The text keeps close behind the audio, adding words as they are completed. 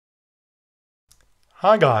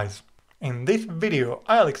Hi guys! In this video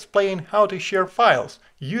I'll explain how to share files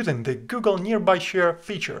using the Google Nearby Share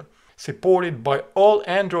feature, supported by all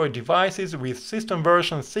Android devices with system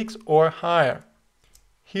version 6 or higher.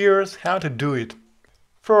 Here's how to do it.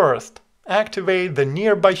 First, activate the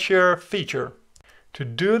Nearby Share feature. To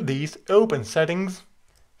do this, open Settings,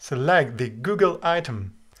 select the Google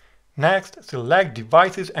item. Next, select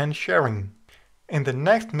Devices and Sharing. In the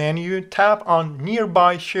next menu, tap on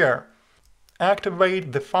Nearby Share.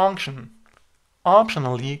 Activate the function.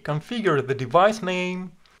 Optionally, configure the device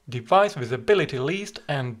name, device visibility list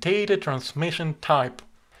and data transmission type.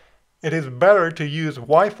 It is better to use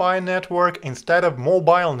Wi-Fi network instead of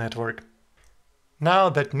mobile network. Now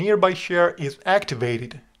that Nearby Share is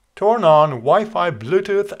activated, turn on Wi-Fi,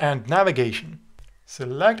 Bluetooth and navigation.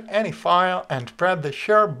 Select any file and press the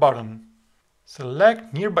Share button.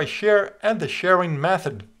 Select Nearby Share and the sharing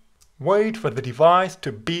method. Wait for the device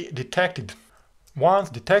to be detected. Once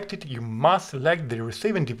detected, you must select the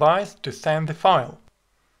receiving device to send the file.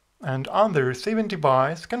 And on the receiving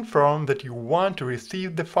device, confirm that you want to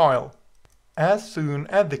receive the file. As soon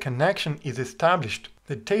as the connection is established,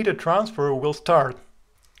 the data transfer will start.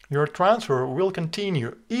 Your transfer will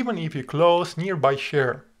continue even if you close Nearby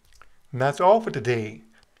Share. That's all for today.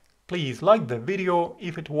 Please like the video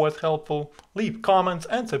if it was helpful, leave comments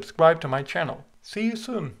and subscribe to my channel. See you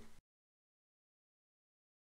soon!